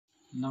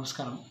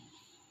నమస్కారం.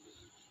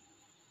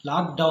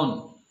 లాక్డౌన్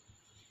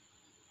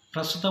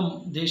ప్రస్తుతం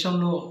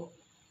దేశంలో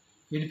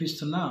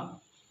వినిపిస్తున్న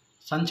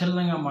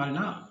సంచలనంగా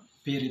మారిన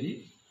పేరిది.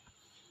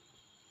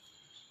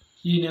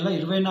 ఈ నెల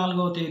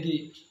 24వ తేదీ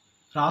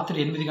రాత్రి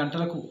 8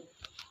 గంటలకు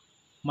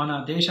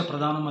మన దేశ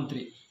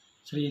ప్రధానమంత్రి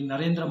శ్రీ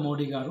నరేంద్ర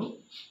మోడీ గారు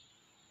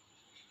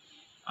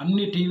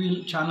అన్ని టీవీ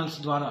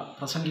ఛానల్స్ ద్వారా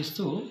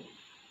ప్రసంగిస్తూ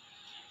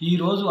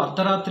ఈరోజు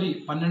అర్ధరాత్రి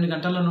 12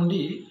 గంటల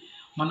నుండి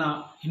మన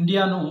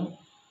ఇండియాను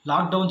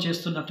లాక్డౌన్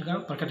చేస్తున్నట్టుగా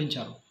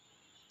ప్రకటించారు.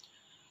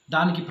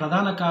 దానికి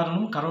ప్రధాన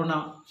కారణం కరోనా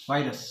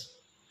వైరస్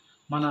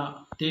మన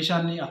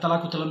దేశాన్ని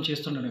అతలాకుతలం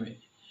చేస్తుండడమే.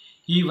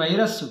 ఈ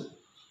వైరస్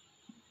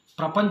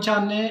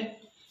ప్రపంచాన్నే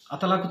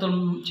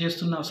అతలాకుతలం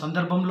చేస్తున్న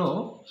సందర్భంలో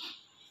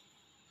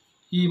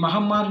ఈ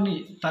మహమ్మారిని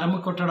తరిమి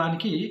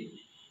కొట్టడానికి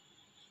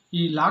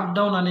ఈ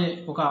లాక్డౌన్ అనే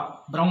ఒక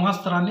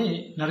బ్రహ్మాస్త్రాన్ని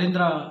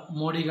నరేంద్ర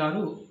మోడీ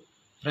గారు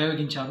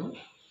ప్రయోగించారు.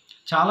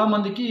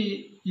 చాలామందికి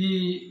ఈ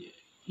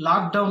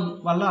లాక్డౌన్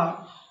వల్ల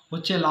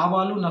వచ్చే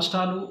లాభాలు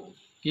నష్టాలు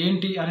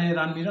ఏంటి అనే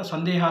దాని మీద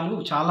సందేహాలు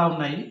చాలా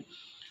ఉన్నాయి.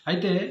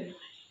 అయితే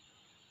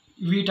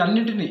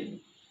వీటన్నిటిని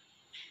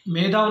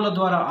మేధావుల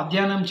ద్వారా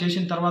అధ్యయనం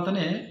చేసిన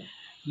తర్వాతనే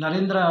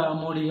నరేంద్ర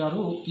మోడీ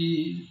గారు ఈ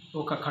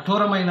ఒక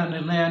కఠోరమైన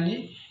నిర్ణయాన్ని,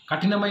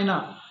 కఠినమైన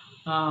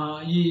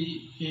ఈ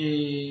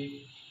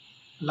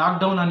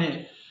లాక్డౌన్ అనే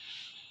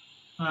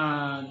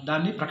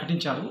దాన్ని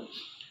ప్రకటించారు.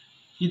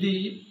 ఇది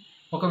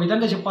ఒక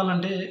విధంగా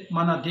చెప్పాలంటే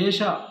మన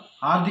దేశ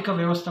ఆర్థిక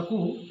వ్యవస్థకు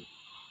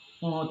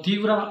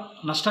తీవ్ర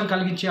నష్టం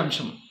కలిగించే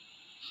అంశం.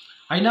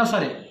 అయినా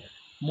సరే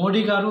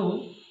మోడీ గారు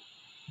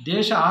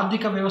దేశ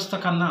ఆర్థిక వ్యవస్థ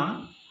కన్నా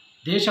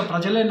దేశ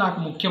ప్రజలే నాకు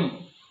ముఖ్యం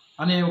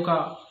అనే ఒక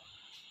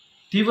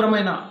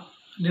తీవ్రమైన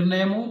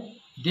నిర్ణయము,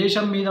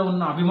 దేశం మీద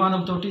ఉన్న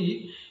అభిమానంతో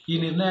ఈ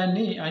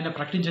నిర్ణయాన్ని ఆయన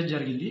ప్రకటించడం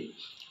జరిగింది.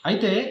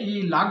 అయితే ఈ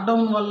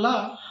లాక్డౌన్ వల్ల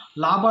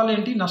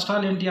లాభాలేంటి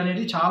నష్టాలేంటి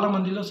అనేది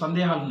చాలామందిలో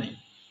సందేహాలు ఉన్నాయి.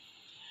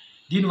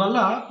 దీనివల్ల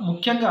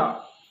ముఖ్యంగా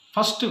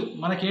ఫస్ట్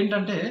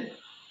మనకేంటంటే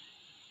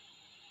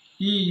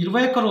ఈ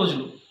 21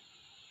 రోజులు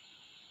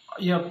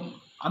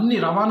అన్ని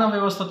రవాణా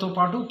వ్యవస్థతో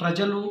పాటు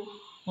ప్రజలు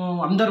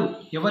అందరూ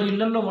ఎవరి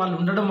ఇళ్లలో వాళ్ళు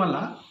ఉండడం వల్ల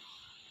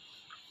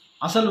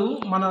అసలు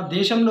మన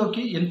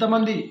దేశంలోకి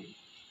ఎంతమంది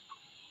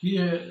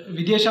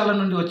విదేశాల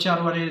నుండి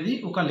వచ్చారు అనేది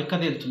ఒక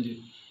లెక్క తేలుతుంది.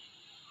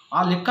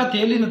 ఆ లెక్క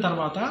తేలిన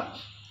తర్వాత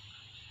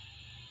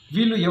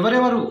వీళ్ళు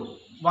ఎవరెవరు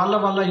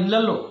వాళ్ళ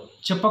ఇళ్లలో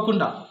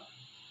చెప్పకుండా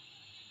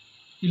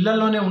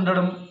ఇళ్లలోనే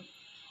ఉండడం,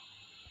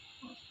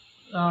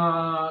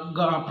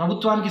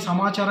 ప్రభుత్వానికి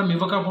సమాచారం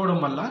ఇవ్వకపోవడం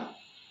వల్ల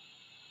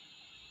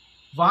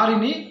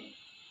వారిని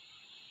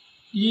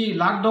ఈ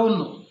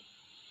లాక్డౌన్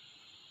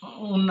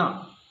ఉన్న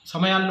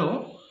సమయాల్లో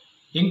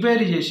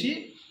ఎంక్వైరీ చేసి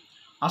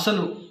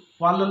అసలు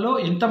వాళ్ళలో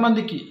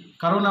ఎంతమందికి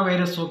కరోనా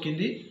వైరస్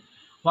సోకింది,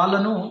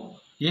 వాళ్ళను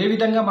ఏ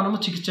విధంగా మనము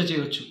చికిత్స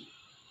చేయవచ్చు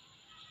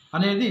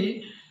అనేది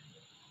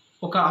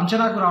ఒక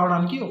అంచనాకు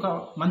రావడానికి ఒక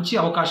మంచి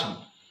అవకాశం.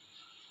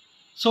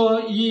 సో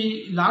ఈ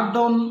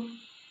లాక్డౌన్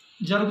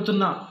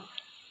జరుగుతున్న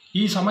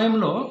ఈ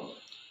సమయంలో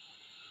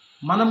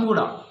మనం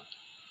కూడా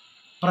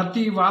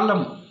ప్రతి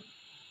వాళ్ళము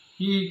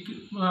ఈ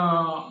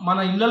మన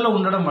ఇళ్లలో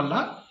ఉండడం వల్ల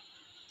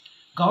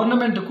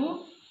గవర్నమెంట్కు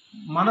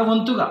మన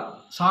వంతుగా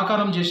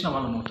సహకారం చేసిన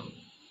వాళ్ళం అవుతాం.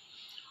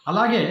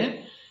 అలాగే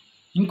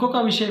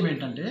ఇంకొక విషయం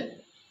ఏంటంటే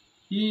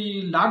ఈ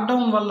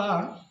లాక్డౌన్ వల్ల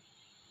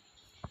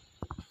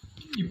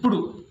ఇప్పుడు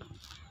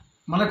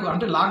మనకు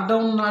అంటే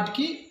లాక్డౌన్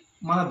నాటికి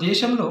మన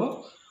దేశంలో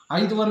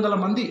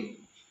 500 మంది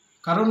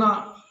కరోనా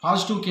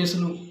పాజిటివ్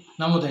కేసులు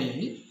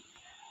నమోదయ్యాయి.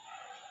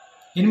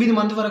 8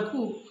 మంది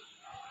వరకు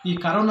ఈ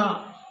కరోనా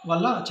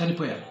వల్ల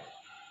చనిపోయారు.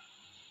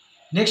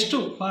 నెక్స్ట్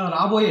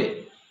రాబోయే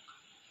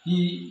ఈ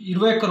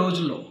 21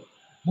 రోజుల్లో,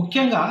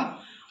 ముఖ్యంగా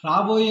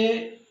రాబోయే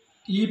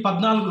ఈ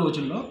 14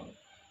 రోజుల్లో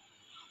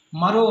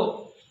మరో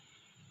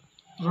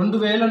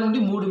 2000 నుండి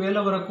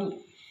 3000 వరకు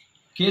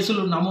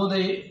కేసులు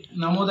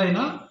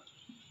నమోదైనా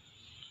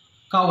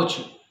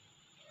కావచ్చు.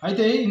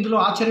 అయితే ఇందులో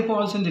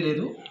ఆశ్చర్యపోవాల్సింది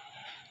లేదు.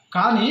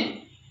 కానీ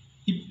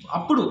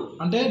అప్పుడు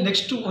అంటే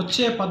నెక్స్ట్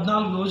వచ్చే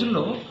 14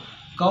 రోజుల్లో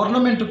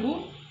గవర్నమెంట్కు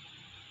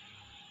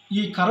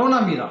ఈ కరోనా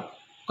మీద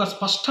ఒక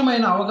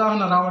స్పష్టమైన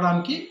అవగాహన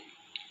రావడానికి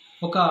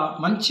ఒక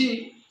మంచి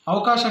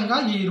అవకాశంగా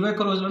ఈ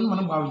 21 రోజులను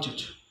మనం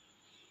భావించవచ్చు.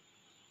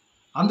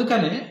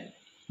 అందుకనే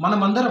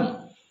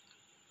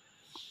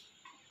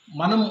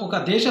మనం ఒక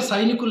దేశ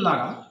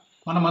సైనికుల్లాగా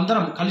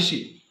మనమందరం కలిసి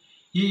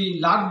ఈ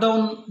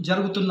లాక్డౌన్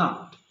జరుగుతున్న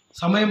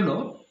సమయంలో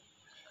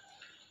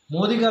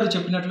మోదీ గారు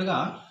చెప్పినట్లుగా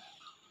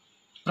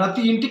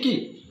ప్రతి ఇంటికి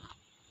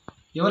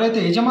ఎవరైతే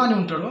యజమాని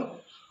ఉంటాడో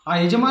ఆ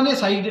యజమానే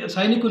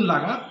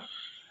సైనికుల్లాగా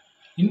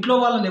ఇంట్లో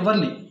వాళ్ళని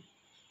ఎవరిని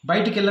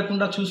బయటికి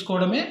వెళ్లకుండా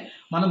చూసుకోవడమే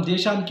మనం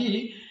దేశానికి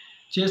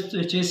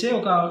చేసే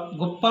ఒక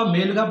గొప్ప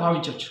మేలుగా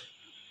భావించవచ్చు.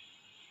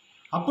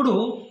 అప్పుడు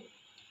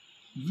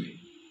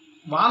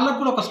వాళ్ళకు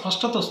కూడా ఒక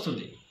స్పష్టత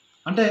వస్తుంది.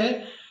 అంటే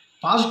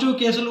పాజిటివ్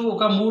కేసులు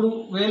ఒక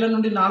 3000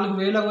 నుండి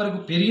 4000 వరకు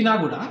పెరిగినా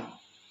కూడా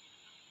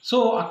సో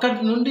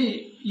అక్కడి నుండి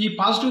ఈ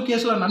పాజిటివ్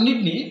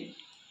కేసులన్నింటినీ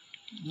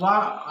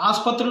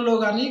ఆసుపత్రుల్లో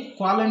కానీ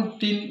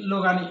క్వారంటైన్లో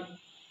కానీ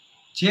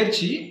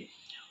చేర్చి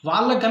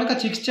వాళ్ళకు కనుక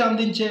చికిత్స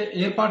అందించే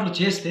ఏర్పాట్లు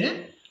చేస్తే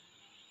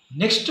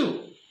నెక్స్ట్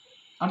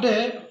అంటే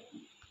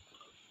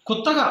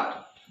కొత్తగా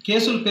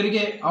కేసులు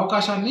పెరిగే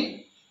అవకాశాన్ని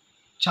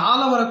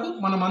చాలా వరకు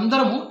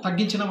మనమందరము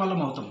తగ్గించిన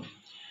వాళ్ళం అవుతాం.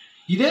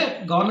 ఇదే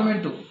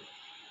గవర్నమెంట్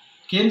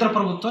కేంద్ర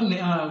ప్రభుత్వం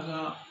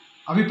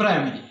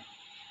అభిప్రాయం ఇది.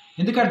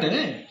 ఎందుకంటే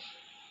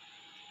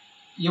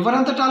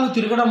ఎవరంతటాలు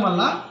తిరగడం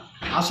వల్ల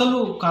అసలు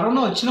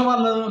కరోనా వచ్చిన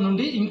వాళ్ళ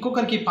నుండి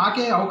ఇంకొకరికి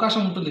పాకే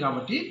అవకాశం ఉంటుంది.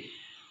 కాబట్టి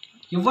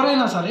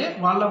ఎవరైనా సరే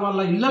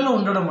వాళ్ళ ఇళ్లలో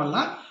ఉండడం వల్ల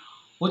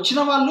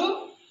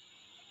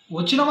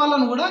వచ్చిన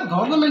వాళ్ళను కూడా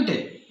గవర్నమెంటే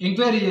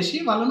ఎంక్వైరీ చేసి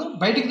వాళ్ళను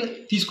బయటికి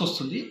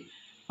తీసుకొస్తుంది.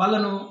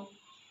 వాళ్ళను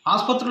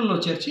ఆసుపత్రుల్లో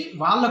చేర్చి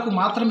వాళ్లకు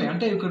మాత్రమే,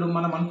 అంటే ఇక్కడ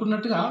మనం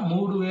అనుకున్నట్టుగా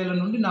 3000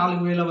 నుండి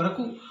 4000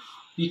 వరకు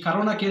ఈ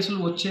కరోనా కేసులు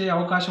వచ్చే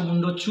అవకాశం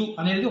ఉండొచ్చు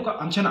అనేది ఒక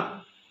అంచనా.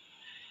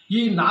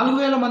 ఈ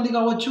 4000 మంది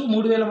కావచ్చు,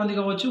 3000 మంది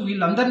కావచ్చు,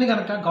 వీళ్ళందరినీ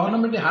కనుక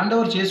గవర్నమెంట్ హ్యాండ్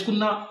ఓవర్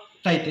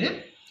చేసుకున్నట్టయితే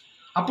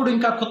అప్పుడు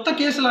ఇంకా కొత్త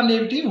కేసులు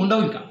అనేవి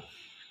ఉండవు ఇంకా.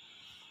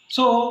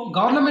 సో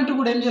గవర్నమెంట్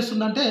కూడా ఏం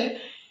చేస్తుందంటే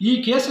ఈ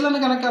కేసులను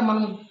కనుక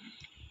మనం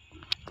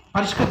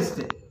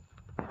పరిష్కరిస్తే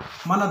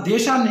మన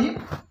దేశాన్ని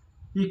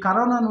ఈ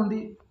కరోనా నుండి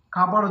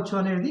కాపాడవచ్చు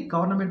అనేది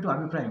గవర్నమెంట్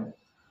అభిప్రాయం.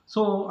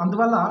 సో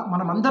అందువల్ల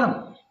మనమందరం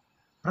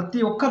ప్రతి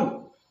ఒక్కరూ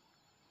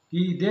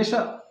ఈ దేశ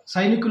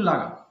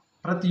సైనికుల్లాగా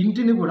ప్రతి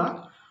ఇంటిని కూడా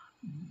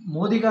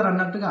మోదీ గారు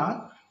అన్నట్టుగా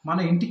మన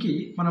ఇంటికి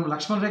మనం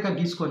లక్ష్మణ రేఖ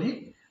గీసుకొని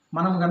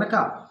మనం గనక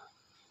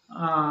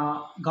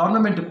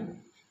గవర్నమెంట్కు,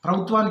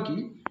 ప్రభుత్వానికి,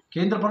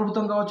 కేంద్ర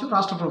ప్రభుత్వం కావచ్చు,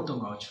 రాష్ట్ర ప్రభుత్వం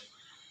కావచ్చు,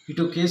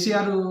 ఇటు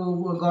కేసీఆర్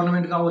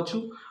గవర్నమెంట్ కావచ్చు,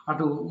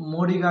 అటు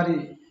మోడీ గారి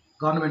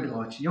గవర్నమెంట్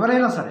కావచ్చు,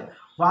 ఎవరైనా సరే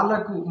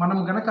వాళ్ళకు మనం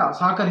గనక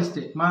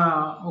సహకరిస్తే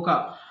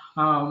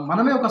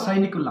మనమే ఒక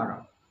సైనికుల్లాగా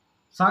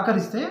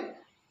సహకరిస్తే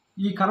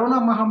ఈ కరోనా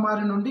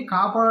మహమ్మారి నుండి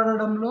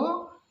కాపాడడంలో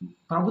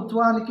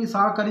ప్రభుత్వానికి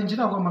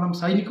సహకరించిన మనం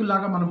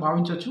సైనికుల్లాగా మనం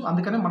భావించవచ్చు.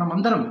 అందుకనే మనం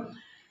అందరం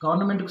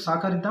గవర్నమెంట్కు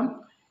సహకరిద్దాం.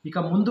 ఇక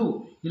ముందు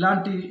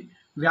ఇలాంటి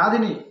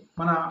వ్యాధిని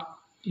మన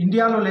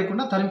ఇండియాలో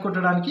లేకుండా తరిమి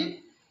కొట్టడానికి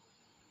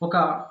ఒక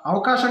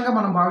అవకాశంగా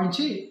మనం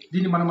భావించి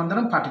దీన్ని మనం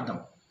అందరం పాటిద్దాం.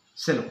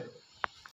 సెలవు.